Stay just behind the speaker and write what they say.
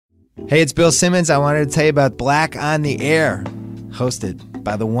Hey, it's Bill Simmons. I wanted to tell you about Black on the Air, hosted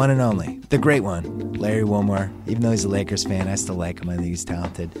by the one and only, the great one, Larry Wilmore. Even though he's a Lakers fan, I still like him. I think he's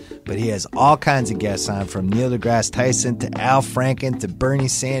talented. But he has all kinds of guests on, from Neil deGrasse Tyson to Al Franken to Bernie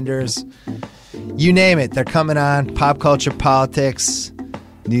Sanders. You name it, they're coming on. Pop culture, politics,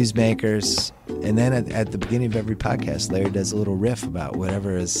 newsmakers. And then at the beginning of every podcast, Larry does a little riff about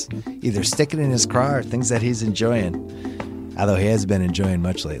whatever is either sticking in his craw or things that he's enjoying. Although he hasn't been enjoying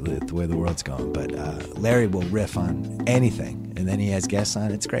much lately with the way the world's going. But Larry will riff on anything. And then he has guests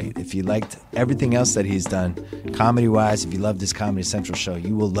on. It's great. If you liked everything else that he's done, comedy-wise, if you love this Comedy Central show,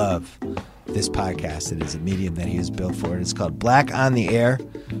 you will love this podcast. It is a medium that he has built for it. It's called Black on the Air,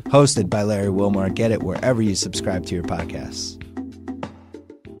 hosted by Larry Wilmore. Get it wherever you subscribe to your podcasts.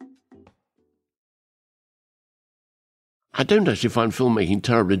 I don't actually find filmmaking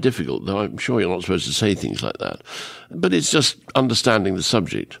terribly difficult, though I'm sure you're not supposed to say things like that. But it's just understanding the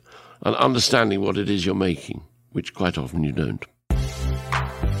subject and understanding what it is you're making, which quite often you don't.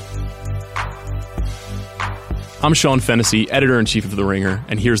 I'm Sean Fennessy, editor-in-chief of The Ringer,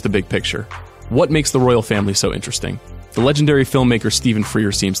 and here's the big picture. What makes the royal family so interesting? The legendary filmmaker Stephen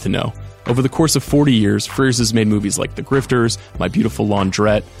Frears seems to know. Over the course of 40 years, Frears has made movies like The Grifters, My Beautiful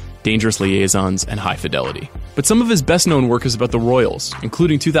Laundrette, Dangerous Liaisons, and High Fidelity. But some of his best-known work is about the royals,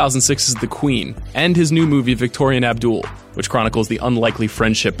 including 2006's The Queen, and his new movie Victoria and Abdul, which chronicles the unlikely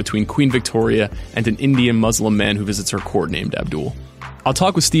friendship between Queen Victoria and an Indian Muslim man who visits her court named Abdul. I'll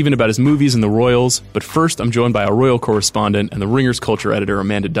talk with Stephen about his movies and the royals, but first I'm joined by our royal correspondent and the Ringer's culture editor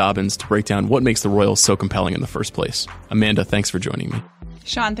Amanda Dobbins to break down what makes the royals so compelling in the first place. Amanda, thanks for joining me.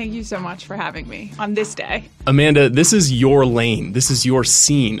 Sean, thank you so much for having me on this day. Amanda, this is your lane. This is your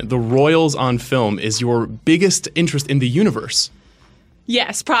scene. The royals on film is your biggest interest in the universe.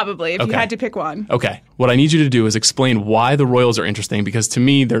 Yes, probably, if you had to pick one. Okay. What I need you to do is explain why the royals are interesting, because to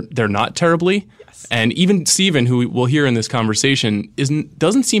me, they're not terribly. Yes. And even Stephen, who we'll hear in this conversation,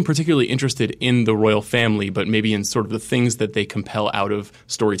 doesn't seem particularly interested in the royal family, but maybe in sort of the things that they compel out of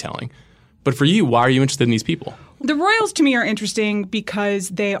storytelling. But for you, why are you interested in these people? The royals, to me, are interesting because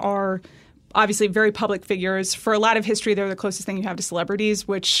they are obviously very public figures. For a lot of history, they're the closest thing you have to celebrities,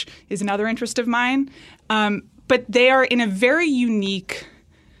 which is another interest of mine. But they are in a very unique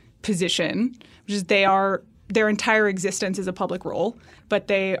position, which is their entire existence is a public role, but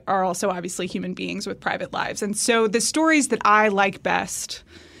they are also obviously human beings with private lives. And so the stories that I like best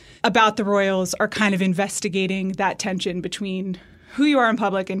about the royals are kind of investigating that tension between who you are in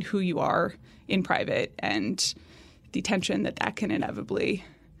public and who you are in private, and the tension that can inevitably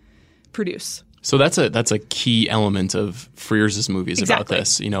produce. So that's a key element of Frears' movies about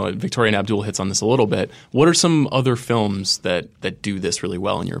this. You know, Victoria and Abdul hits on this a little bit. What are some other films that do this really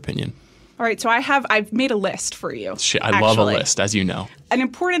well, in your opinion? All right, so I've made a list for you. I love a list, as you know. An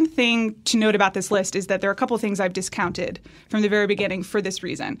important thing to note about this list is that there are a couple of things I've discounted from the very beginning for this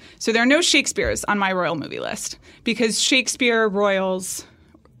reason. So there are no Shakespeares on my royal movie list, because Shakespeare royals,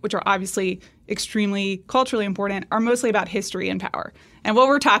 which are obviously extremely culturally important, are mostly about history and power. And what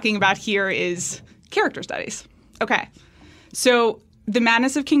we're talking about here is character studies. Okay, so The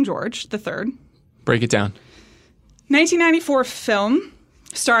Madness of King George III. Break it down. 1994 film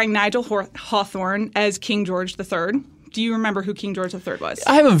starring Nigel Hawthorne as King George III. Do you remember who King George III was?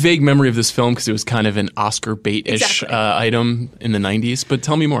 I have a vague memory of this film because it was kind of an Oscar bait-ish item in the 90s, but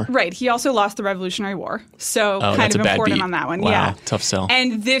tell me more. Right. He also lost the Revolutionary War, so kind of important on that one. Wow, yeah. Tough sell.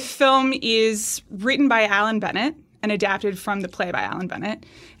 And the film is written by Alan Bennett and adapted from the play by Alan Bennett,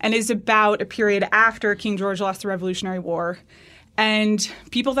 and is about a period after King George lost the Revolutionary War, and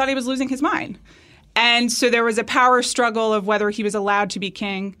people thought he was losing his mind. And so there was a power struggle of whether he was allowed to be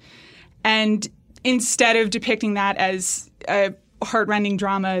king. And instead of depicting that as a heartrending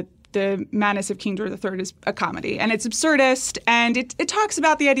drama, The Madness of King George III is a comedy. And it's absurdist, and it talks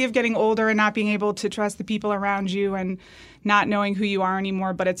about the idea of getting older and not being able to trust the people around you and not knowing who you are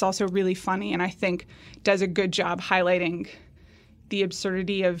anymore. But it's also really funny, and I think does a good job highlighting the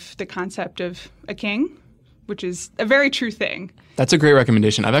absurdity of the concept of a king, which is a very true thing. That's a great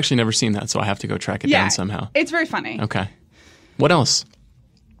recommendation. I've actually never seen that, so I have to go track it down somehow. It's very funny. Okay. What else?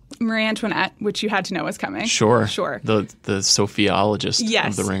 Marie Antoinette, which you had to know was coming. Sure. The Sophiologist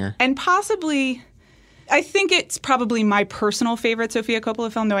of The Ringer. And possibly, I think it's probably my personal favorite Sofia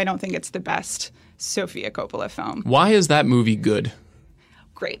Coppola film, though I don't think it's the best Sofia Coppola film. Why is that movie good?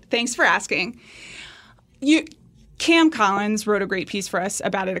 Great. Thanks for asking. Cam Collins wrote a great piece for us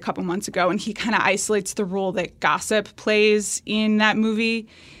about it a couple months ago, and he kind of isolates the role that gossip plays in that movie.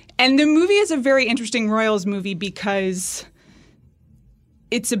 And the movie is a very interesting royals movie because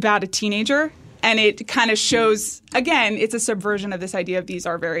it's about a teenager And it kind of shows, again, it's a subversion of this idea of these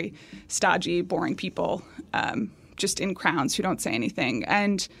are very stodgy, boring people, just in crowns who don't say anything.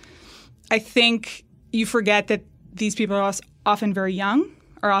 And I think you forget that these people are often very young,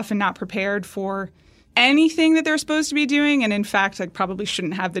 are often not prepared for anything that they're supposed to be doing, and in fact, like, probably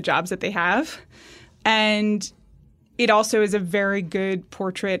shouldn't have the jobs that they have. And it also is a very good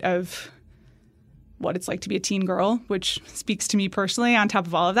portrait of what it's like to be a teen girl, which speaks to me personally on top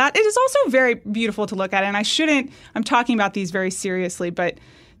of all of that. It is also very beautiful to look at, and I'm talking about these very seriously, but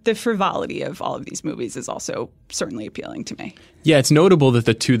the frivolity of all of these movies is also certainly appealing to me. Yeah, it's notable that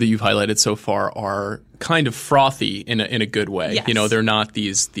the two that you've highlighted so far are kind of frothy in a good way. Yes. You know, they're not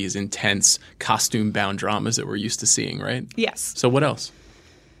these intense costume-bound dramas that we're used to seeing, right? Yes. So what else?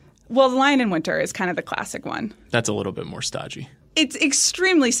 Well, The Lion in Winter is kind of the classic one. That's a little bit more stodgy. It's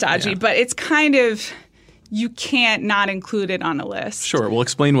extremely stodgy, but it's kind of, you can't not include it on a list. Sure. Well,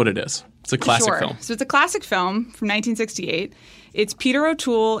 explain what it is. It's a classic film. So it's a classic film from 1968. It's Peter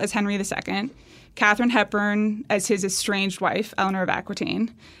O'Toole as Henry II, Katharine Hepburn as his estranged wife, Eleanor of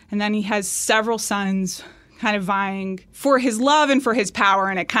Aquitaine, and then he has several sons kind of vying for his love and for his power,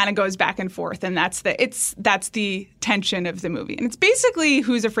 and it kind of goes back and forth, and that's the tension of the movie. And it's basically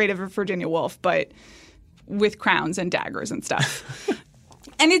Who's Afraid of Virginia Woolf, but with crowns and daggers and stuff.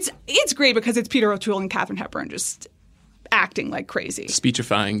 And it's great because it's Peter O'Toole and Katharine Hepburn just acting like crazy.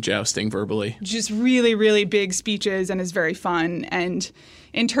 Speechifying, jousting verbally. Just really, really big speeches, and is very fun. And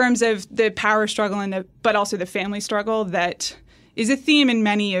in terms of the power struggle but also the family struggle, that is a theme in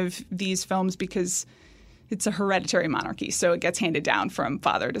many of these films because it's a hereditary monarchy, so it gets handed down from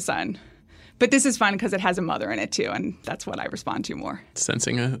father to son. But this is fun because it has a mother in it too, and that's what I respond to more.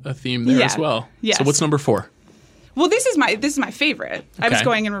 Sensing a theme there as well. Yes. So what's number 4? Well, this is my favorite. Okay. I was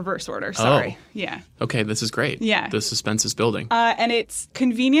going in reverse order. Sorry. Oh. Yeah. Okay, this is great. Yeah. The suspense is building. And it's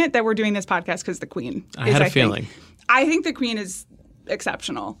convenient that we're doing this podcast because the Queen. I had a feeling. I think the Queen is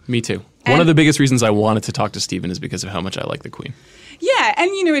exceptional. Me too. One of the biggest reasons I wanted to talk to Stephen is because of how much I like the Queen. Yeah, and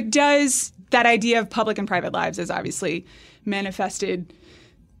it does, that idea of public and private lives is obviously manifested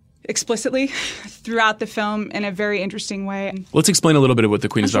explicitly throughout the film in a very interesting way. Let's explain a little bit of what The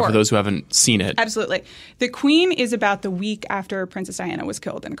Queen is about for those who haven't seen it. Absolutely. The Queen is about the week after Princess Diana was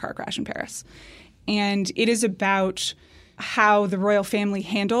killed in a car crash in Paris. And it is about how the royal family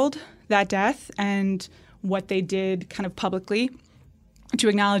handled that death and what they did kind of publicly to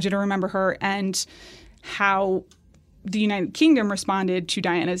acknowledge it or remember her, and how the United Kingdom responded to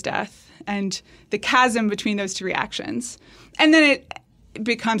Diana's death and the chasm between those two reactions. And then it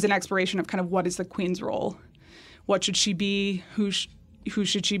becomes an exploration of kind of what is the Queen's role? What should she be? Who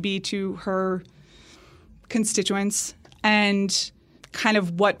should she be to her constituents? And kind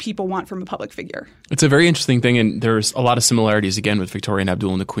of what people want from a public figure. It's a very interesting thing, and there's a lot of similarities, again, with Victoria and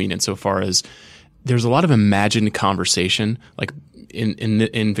Abdul and the Queen insofar as there's a lot of imagined conversation. Like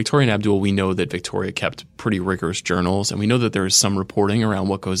in Victoria and Abdul, we know that Victoria kept pretty rigorous journals, and we know that there is some reporting around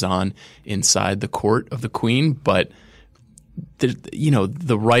what goes on inside the court of the Queen, but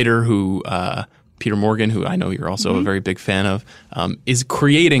the writer who Peter Morgan, who I know you're also a very big fan of, is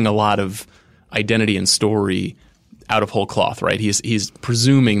creating a lot of identity and story out of whole cloth, right? He's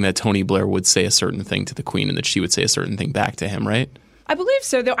presuming that Tony Blair would say a certain thing to the Queen and that she would say a certain thing back to him, right? I believe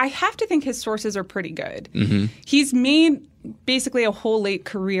so, though I have to think his sources are pretty good. Mm-hmm. He's made basically a whole late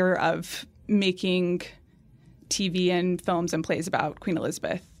career of making TV and films and plays about Queen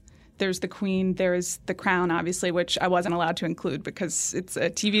Elizabeth. There's The Queen, there's The Crown, obviously, which I wasn't allowed to include because it's a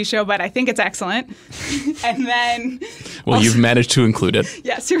TV show, but I think it's excellent. And then... Well, you've managed to include it.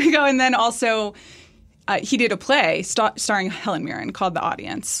 Yes, here we go. And then also, he did a play starring Helen Mirren called The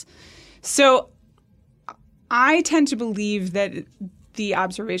Audience. So I tend to believe that the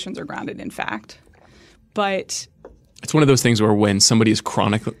observations are grounded in fact, but... It's one of those things where when somebody is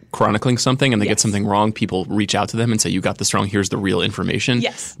chronicling something and they get something wrong, people reach out to them and say, you got this wrong, here's the real information.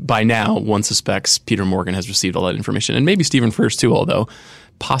 Yes. By now, one suspects Peter Morgan has received all that information. And maybe Stephen Frears too, although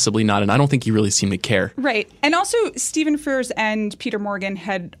possibly not. And I don't think he really seemed to care. Right. And also, Stephen Frears and Peter Morgan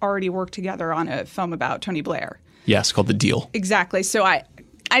had already worked together on a film about Tony Blair. Yes, called The Deal. Exactly. So I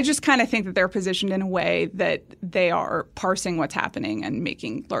just kind of think that they're positioned in a way that they are parsing what's happening and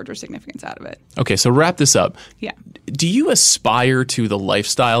making larger significance out of it. Okay, so wrap this up. Yeah. Do you aspire to the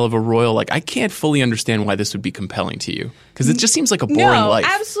lifestyle of a royal? Like, I can't fully understand why this would be compelling to you, because it just seems like a boring life. No,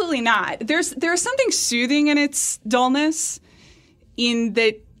 absolutely not. There's something soothing in its dullness, in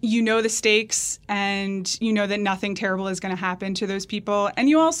that you know the stakes and you know that nothing terrible is going to happen to those people. And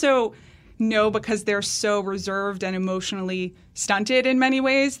you also know, because they're so reserved and emotionally stunted in many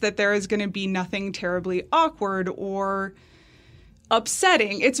ways, that there is going to be nothing terribly awkward or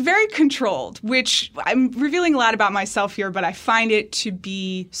upsetting. It's very controlled, which I'm revealing a lot about myself here, but I find it to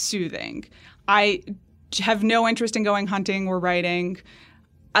be soothing. I have no interest in going hunting or writing.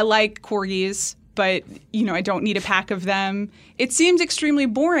 I like corgis, but, I don't need a pack of them. It seems extremely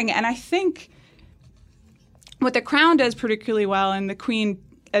boring, and I think what The Crown does particularly well, and The Queen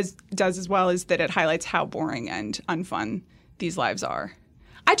does as well, is that it highlights how boring and unfun these lives are.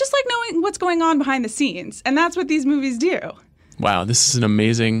 I just like knowing what's going on behind the scenes, and that's what these movies do. Wow, this is an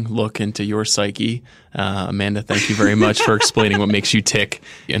amazing look into your psyche. Amanda, thank you very much for explaining what makes you tick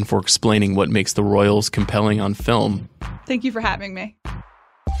and for explaining what makes the royals compelling on film. Thank you for having me.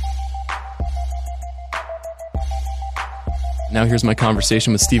 Now here's my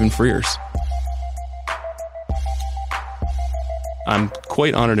conversation with Stephen Frears. I'm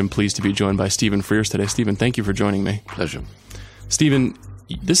quite honored and pleased to be joined by Stephen Frears today. Stephen, thank you for joining me. Pleasure. Stephen,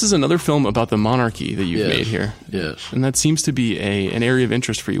 this is another film about the monarchy that you've made here. Yes. And that seems to be an area of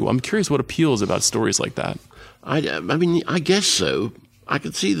interest for you. I'm curious what appeals about stories like that. I guess so. I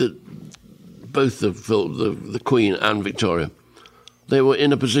could see that both the Queen and Victoria, they were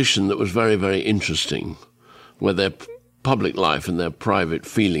in a position that was very, very interesting, where their public life and their private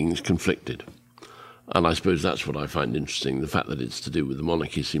feelings conflicted. And I suppose that's what I find interesting. The fact that it's to do with the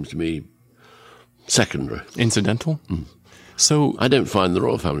monarchy seems to me secondary. Incidental? Mm. So I don't find the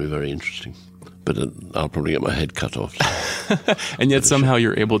royal family very interesting, but I'll probably get my head cut off. And yet somehow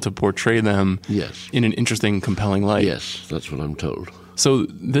you're able to portray them in an interesting, compelling light. Yes, that's what I'm told. So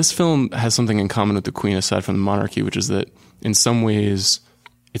this film has something in common with the Queen aside from the monarchy, which is that in some ways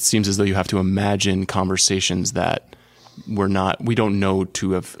it seems as though you have to imagine conversations that we don't know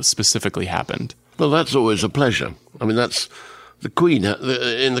to have specifically happened. Well, that's always a pleasure. I mean, that's the Queen.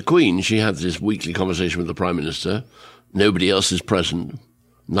 In the Queen, she had this weekly conversation with the Prime Minister. Nobody else is present.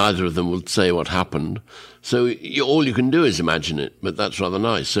 Neither of them will say what happened. So all you can do is imagine it, but that's rather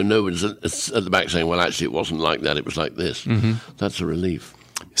nice. So no one's at the back saying, well, actually, it wasn't like that. It was like this. Mm-hmm. That's a relief.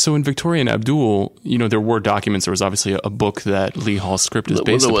 So in Victoria and Abdul, there were documents. There was obviously a book that Lee Hall's script is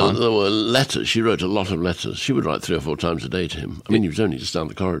based upon. There were letters. She wrote a lot of letters. She would write 3 or 4 times a day to him. I mean, he was only just down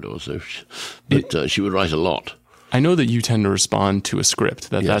the corridor, but she would write a lot. I know that you tend to respond to a script.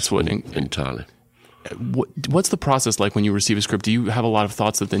 That's what entirely. What's the process like when you receive a script? Do you have a lot of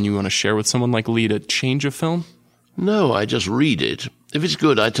thoughts that then you want to share with someone like Lee to change a film? No, I just read it. If it's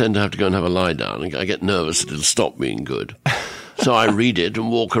good, I tend to have to go and have a lie down. I get nervous that it'll stop being good. So I read it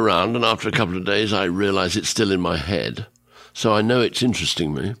and walk around, and after a couple of days, I realize it's still in my head. So I know it's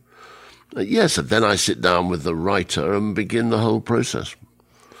interesting me. Yes, and then I sit down with the writer and begin the whole process.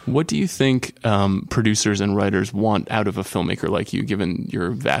 What do you think producers and writers want out of a filmmaker like you, given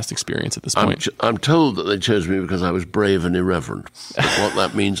your vast experience at this point? I'm told that they chose me because I was brave and irreverent. But what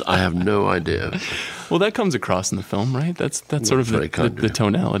that means, I have no idea. Well, that comes across in the film, right? That's sort of the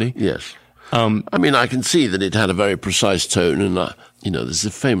tonality. Yes. I mean, I can see that it had a very precise tone, and there's a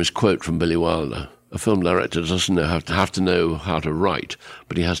famous quote from Billy Wilder: "A film director doesn't have to know how to write,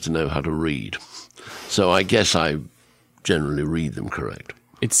 but he has to know how to read." So I guess I generally read them correct.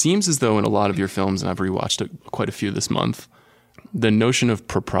 It seems as though in a lot of your films, and I've rewatched quite a few this month, the notion of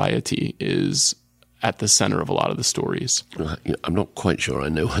propriety is at the center of a lot of the stories. I'm not quite sure I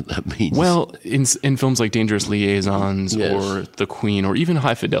know what that means. Well, in films like Dangerous Liaisons or The Queen or even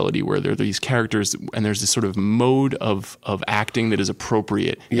High Fidelity, where there are these characters and there's this sort of mode of acting that is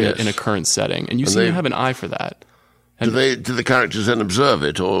appropriate in a current setting. And you seem to have an eye for that. Do the characters then observe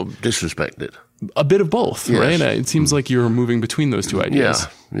it or disrespect it? A bit of both, right? It seems like you're moving between those two ideas.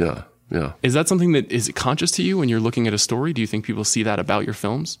 Yeah. Is that something that is conscious to you when you're looking at a story? Do you think people see that about your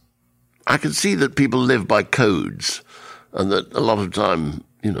films? I can see that people live by codes, and that a lot of time,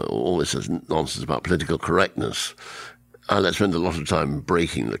 all this is nonsense about political correctness. I spend a lot of time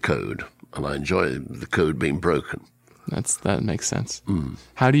breaking the code, and I enjoy the code being broken. That makes sense. Mm.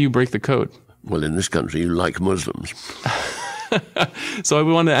 How do you break the code? Well, in this country, you like Muslims. So I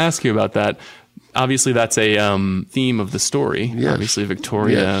wanted to ask you about that. Obviously, that's a theme of the story. Yes. Obviously,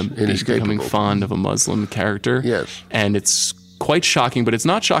 Victoria becoming fond of a Muslim character. Yes. And it's quite shocking, but it's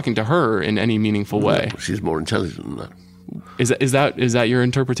not shocking to her in any meaningful way. No, she's more intelligent than that. Is that your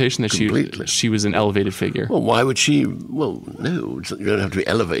interpretation, that Completely. she was an elevated figure? Well, why would she? Well, no, you don't have to be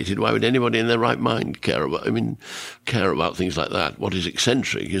elevated. Why would anybody in their right mind care about things like that? What is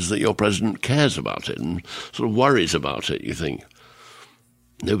eccentric is that your president cares about it and sort of worries about it. You think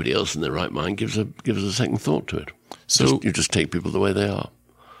nobody else in their right mind gives a second thought to it. So you just take people the way they are.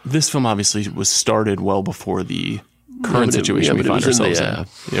 This film obviously was started well before the current situation we find ourselves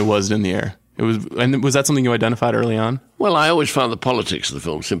in. It was in the air. And was that something you identified early on? Well, I always found the politics of the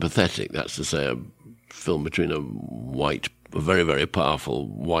film sympathetic. That's to say, a film between a white a very, very powerful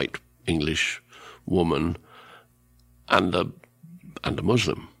white English woman and a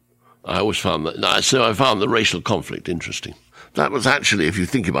Muslim. I always found that, so I found the racial conflict interesting. That was actually, if you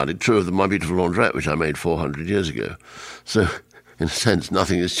think about it, true of My Beautiful Laundrette, which I made 400 years ago. So, in a sense,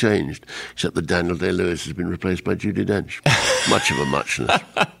 nothing has changed, except that Daniel Day-Lewis has been replaced by Judi Dench. Much of a muchness.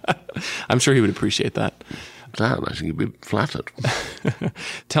 I'm sure he would appreciate that. Dan, I think he'd be flattered.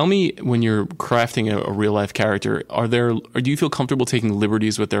 Tell me, when you're crafting a real-life character, or do you feel comfortable taking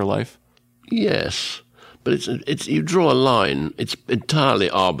liberties with their life? Yes. But it's you draw a line. It's entirely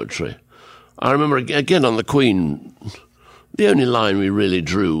arbitrary. I remember, again, on the Queen, the only line we really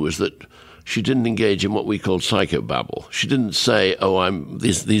drew was that she didn't engage in what we called psychobabble. She didn't say,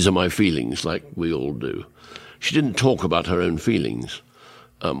 these are my feelings, like we all do. She didn't talk about her own feelings,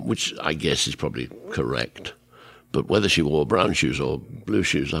 which I guess is probably correct. But whether she wore brown shoes or blue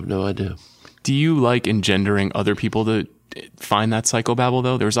shoes, I've no idea. Do you like engendering other people to find that psychobabble,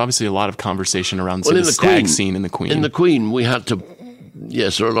 though? There was obviously a lot of conversation around the stag scene in The Queen. In The Queen, we had to...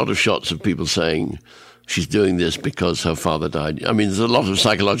 Yes, there are a lot of shots of people saying she's doing this because her father died. I mean, there's a lot of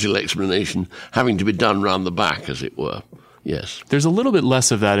psychological explanation having to be done round the back, as it were. Yes. There's a little bit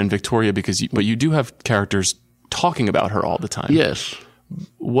less of that in Victoria, but you do have characters talking about her all the time. Yes.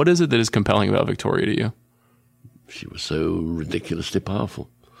 What is it that is compelling about Victoria to you? She was so ridiculously powerful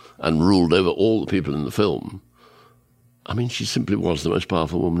and ruled over all the people in the film. I mean, she simply was the most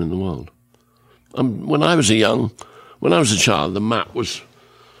powerful woman in the world. When I was a child, the map was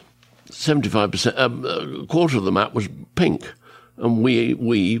 75%, a quarter of the map was pink, and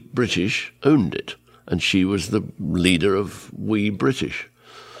we British owned it, and she was the leader of we British.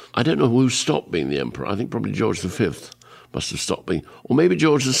 I don't know who stopped being the emperor. I think probably George V must have stopped being, or maybe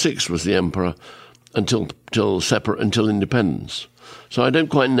George VI was the emperor until independence. So I don't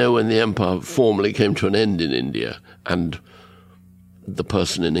quite know when the empire formally came to an end in India and the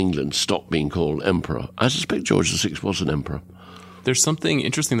person in England stopped being called emperor. I suspect George VI was an emperor. There's something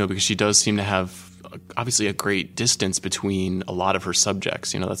interesting, though, because she does seem to have, obviously, a great distance between a lot of her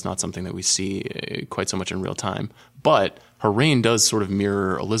subjects. You know, that's not something that we see quite so much in real time. But her reign does sort of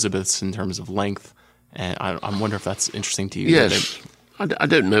mirror Elizabeth's in terms of length. And I wonder if that's interesting to you. Yes. I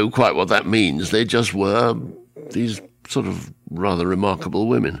don't know quite what that means. They just were these sort of rather remarkable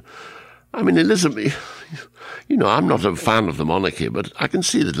women. I mean, Elizabeth, you know, I'm not a fan of the monarchy, but I can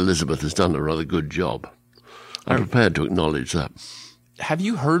see that Elizabeth has done a rather good job. I'm prepared to acknowledge that. Have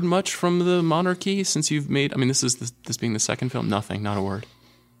you heard much from the monarchy since you've made, I mean, this being the second film? Nothing, not a word.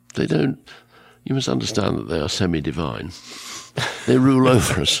 They don't, you must understand that they are semi-divine. They rule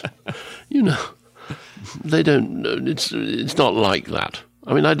over us. You know, they don't, it's not like that.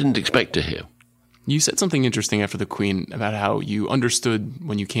 I mean, I didn't expect to hear. You said something interesting after The Queen about how you understood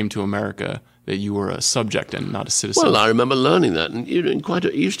when you came to America that you were a subject and not a citizen. Well, I remember learning that. And you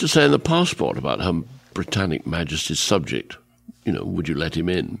used to say in the passport about Her Britannic Majesty's subject, you know, would you let him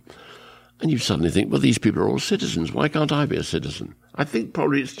in? And you suddenly think, well, these people are all citizens. Why can't I be a citizen? I think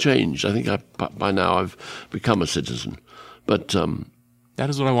probably it's changed. I think by now I've become a citizen. But that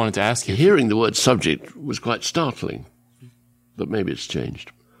is what I wanted to ask you. Hearing the word subject was quite startling. But maybe it's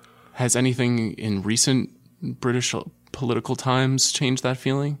changed. Has anything in recent British political times changed that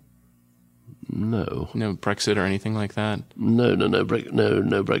feeling? No. No Brexit or anything like that? No.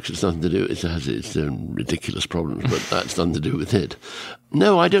 Brexit's nothing to do. It has its own ridiculous problems, but that's nothing to do with it.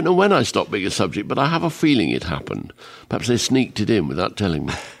 No, I don't know when I stopped being a subject, but I have a feeling it happened. Perhaps they sneaked it in without telling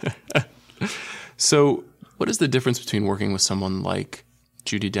me. So, what is the difference between working with someone like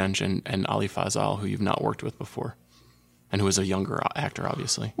Judi Dench and Ali Fazal, who you've not worked with before? And who is a younger actor,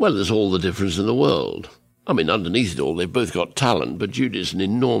 obviously. Well, there's all the difference in the world. I mean, underneath it all, they've both got talent, but Judy's an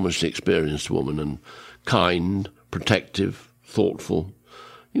enormously experienced woman and kind, protective, thoughtful.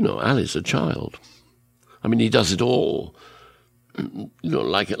 You know, Ali's a child. I mean, he does it all, you know,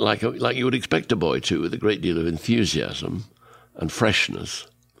 like you would expect a boy to, with a great deal of enthusiasm and freshness.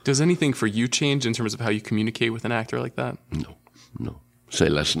 Does anything for you change in terms of how you communicate with an actor like that? No. Say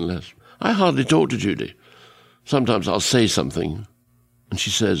less and less. I hardly talk to Judy. Sometimes I'll say something, and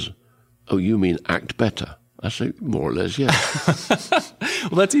she says, "Oh, you mean act better?" I say, more or less, yes.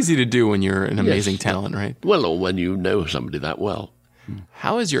 Well, that's easy to do when you're an amazing talent, right? Well, or when you know somebody that well.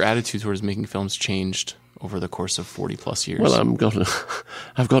 How has your attitude towards making films changed over the course of 40-plus years? Well,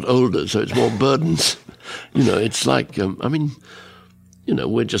 I've got older, so it's more burdens. You know, it's like, I mean, you know,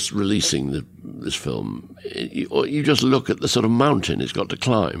 we're just releasing this film. You just look at the sort of mountain it's got to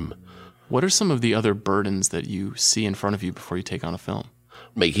climb. What are some of the other burdens that you see in front of you before you take on a film?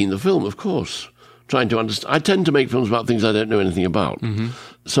 Making the film, of course. trying to understand. I tend to make films about things I don't know anything about.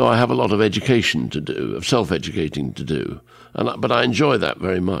 So I have a lot of education to do, of self-educating to do. But I enjoy that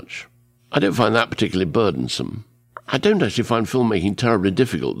very much. I don't find that particularly burdensome. I don't actually find filmmaking terribly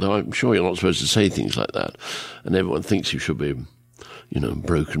difficult, though I'm sure you're not supposed to say things like that. And everyone thinks you should be,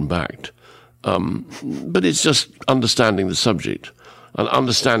 broken-backed. But it's just understanding the subject and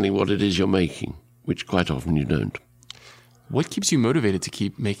understanding what it is you're making, which quite often you don't. What keeps you motivated to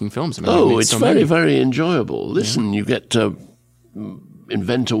keep making films? I mean, it's very, very enjoyable. Listen, you get to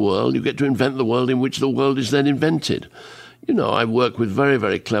invent a world. You get to invent the world in which the world is then invented. I work with very,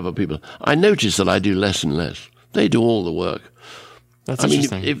 very clever people. I notice that I do less and less. They do all the work. That's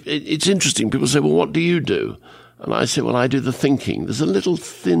interesting. It's interesting. People say, well, what do you do? And I say, well, I do the thinking. There's a little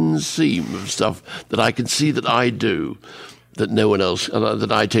thin seam of stuff that I can see that I do that no one else,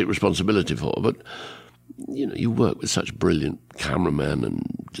 that I take responsibility for. But, you work with such brilliant cameramen and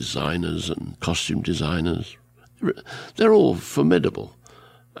designers and costume designers. They're all formidable.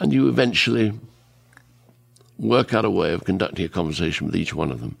 And you eventually work out a way of conducting a conversation with each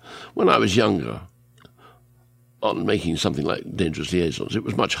one of them. When I was younger, on making something like Dangerous Liaisons, it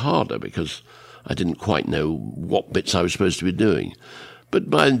was much harder because I didn't quite know what bits I was supposed to be doing. But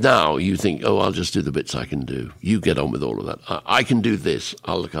by now you think, I'll just do the bits I can do. You get on with all of that. I can do this.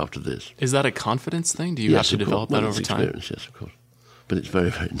 I'll look after this. Is that a confidence thing? Do you have to develop that over time? Experience, yes, of course. But it's very,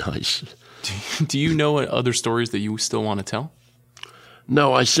 very nice. Do you know other stories that you still want to tell?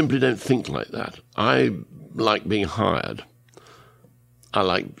 No, I simply don't think like that. I like being hired. I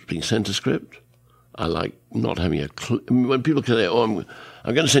like being sent a script. I like not having a clue. When people say, I'm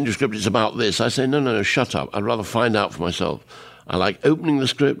going to send you a script, it's about this, I say, no, shut up. I'd rather find out for myself. I like opening the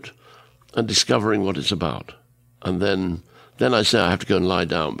script and discovering what it's about. And then I say I have to go and lie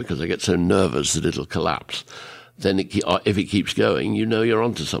down because I get so nervous that it'll collapse. Then if it keeps going, you're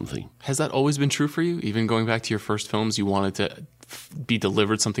onto something. Has that always been true for you? Even going back to your first films, you wanted to be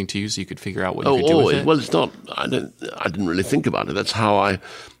delivered something to you so you could figure out what you could do with it? Well, it's not. I didn't really think about it. That's how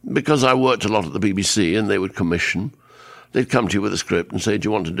because I worked a lot at the BBC and they would commission. They'd come to you with a script and say, do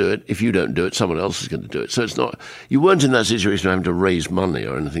you want to do it? If you don't do it, someone else is going to do it. So it's not, you weren't in that situation of having to raise money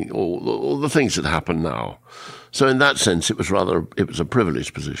or anything, all the things that happen now. So in that sense, it was a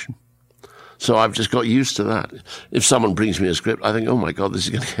privileged position. So I've just got used to that. If someone brings me a script, I think, oh my God, this is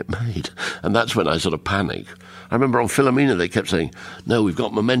going to get made. And that's when I sort of panic. I remember on Philomena, they kept saying, no, we've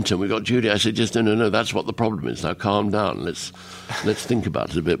got momentum, we've got Judy. I said, just no, that's what the problem is. Now calm down. Let's think about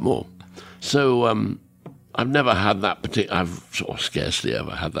it a bit more. So, I've never had that I've sort of scarcely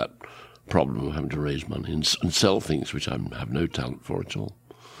ever had that problem of having to raise money and sell things which I have no talent for at all.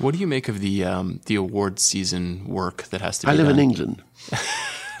 What do you make of the award season work that has to be done? I live in England.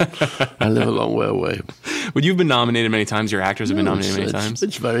 I live a long way away. But you've been nominated many times. Your actors have been nominated many times.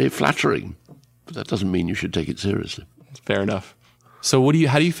 It's very flattering, but that doesn't mean you should take it seriously. Fair enough. So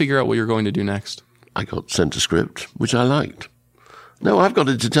how do you figure out what you're going to do next? I got sent a script, which I liked. No, I've got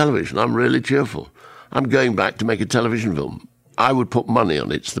into television. I'm really cheerful. I'm going back to make a television film. I would put money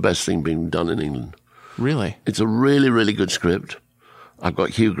on it. It's the best thing being done in England. Really? It's a really, really good script. I've got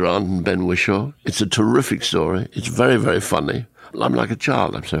Hugh Grant and Ben Whishaw. It's a terrific story. It's very, very funny. I'm like a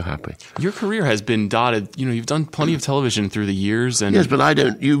child. I'm so happy. Your career has been dotted. You've done plenty of television through the years. And yes, but I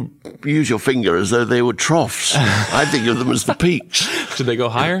don't. You use your finger as though they were troughs. I think of them as the peaks. Should they go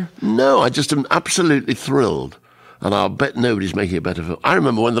higher? No, I just am absolutely thrilled. And I'll bet nobody's making a better film. I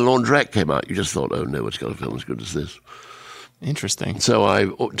remember when The Laundrette came out, you just thought, oh, no one's got a film as good as this. Interesting.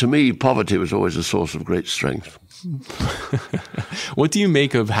 So to me, poverty was always a source of great strength. What do you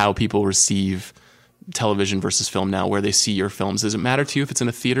make of how people receive television versus film now, where they see your films? Does it matter to you if it's in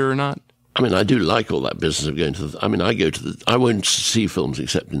a theater or not? I mean, I do like all that business of going to I won't see films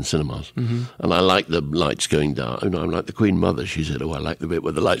except in cinemas. Mm-hmm. And I like the lights going down. I'm like the Queen Mother. She said, I like the bit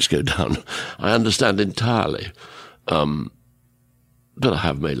where the lights go down. I understand entirely. But I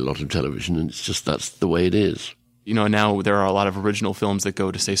have made a lot of television, and it's just that's the way it is. Now there are a lot of original films that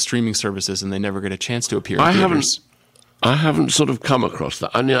go to, say, streaming services, and they never get a chance to appear in theaters. I haven't sort of come across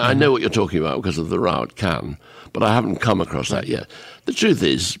that. I mean, I know what you're talking about because of the row at Cannes, but I haven't come across that yet. The truth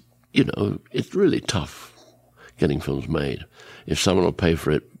is, it's really tough getting films made. If someone will pay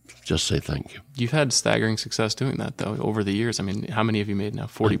for it, just say thank you. You've had staggering success doing that, though, over the years. I mean, how many have you made now?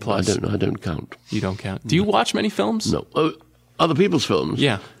 40 plus? I don't count. You don't count. Do you watch many films? No. Oh, other people's films?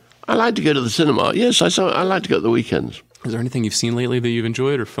 Yeah. I like to go to the cinema. Yes, I like to go at the weekends. Is there anything you've seen lately that you've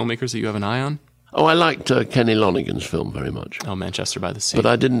enjoyed, or filmmakers that you have an eye on? Oh, I liked Kenny Lonergan's film very much. Oh, Manchester by the Sea. But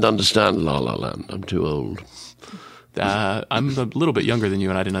I didn't understand La La Land. I'm too old. I'm a little bit younger than you,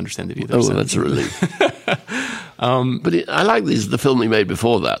 and I didn't understand it either. Oh, well, that's a relief. But I like the film he made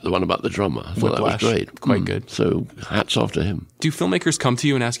before that, the one about the drummer. I thought Whiplash. that was great. Quite good. So hats off to him. Do filmmakers come to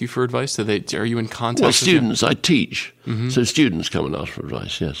you and ask you for advice? Are you in contact Well, with students, I teach. So students come and ask for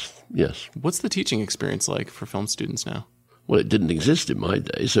advice, yes. What's the teaching experience like for film students now? Well, it didn't exist in my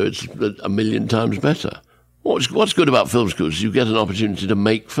day, so it's a million times better. What's good about film schools is you get an opportunity to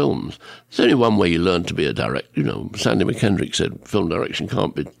make films. There's only one way you learn to be a director. Sandy McKendrick said film direction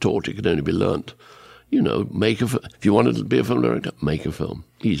can't be taught, it can only be learnt. If you wanted to be a film director, make a film.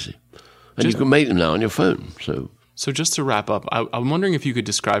 Easy. And you can make them now on your phone. So just to wrap up, I'm wondering if you could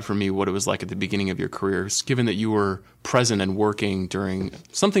describe for me what it was like at the beginning of your career, given that you were present and working during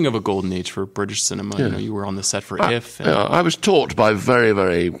something of a golden age for British cinema. Yeah. You were on the set for If. I was taught by very,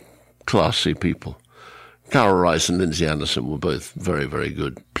 very classy people. Carol Rice and Lindsay Anderson were both very, very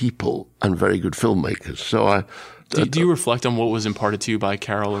good people and very good filmmakers. So Do you reflect on what was imparted to you by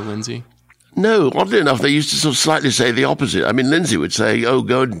Carol or Lindsay? No, oddly enough, they used to sort of slightly say the opposite. I mean, Lindsay would say,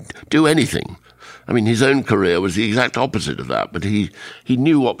 go and do anything. I mean, his own career was the exact opposite of that, but he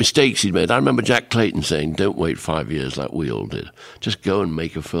knew what mistakes he'd made. I remember Jack Clayton saying, don't wait 5 years like we all did. Just go and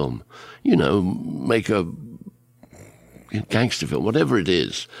make a film. Make a gangster film, whatever it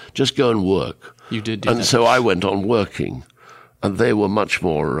is. Just go and work. You did do that. And so I went on working, and they were much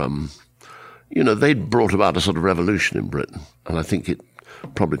more, they'd brought about a sort of revolution in Britain, and I think it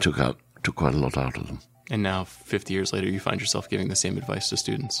probably took quite a lot out of them. And now, 50 years later, you find yourself giving the same advice to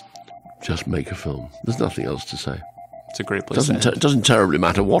students. Just make a film. There's nothing else to say. It's a great place It doesn't terribly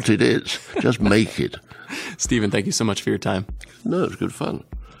matter what it is. Just make it. Stephen, thank you so much for your time. No, it's good fun.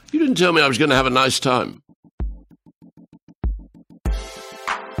 You didn't tell me I was going to have a nice time.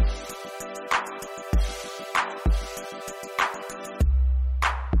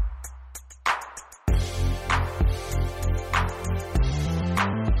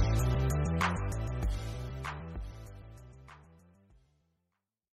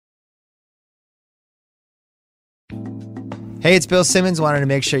 Hey, it's Bill Simmons. Wanted to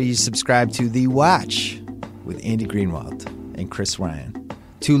make sure you subscribe to The Watch with Andy Greenwald and Chris Ryan,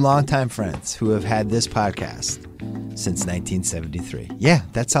 two longtime friends who have had this podcast since 1973. Yeah,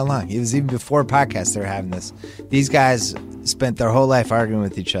 that's how long. It was even before podcasts they were having this. These guys spent their whole life arguing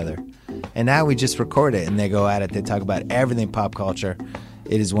with each other. And now we just record it and they go at it. They talk about everything pop culture.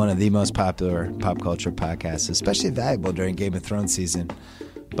 It is one of the most popular pop culture podcasts, especially valuable during Game of Thrones season.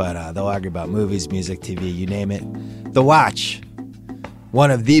 But they'll argue about movies, music, TV, you name it. The Watch,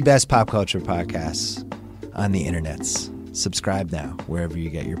 one of the best pop culture podcasts on the internets. Subscribe now, wherever you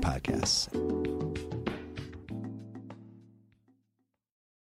get your podcasts.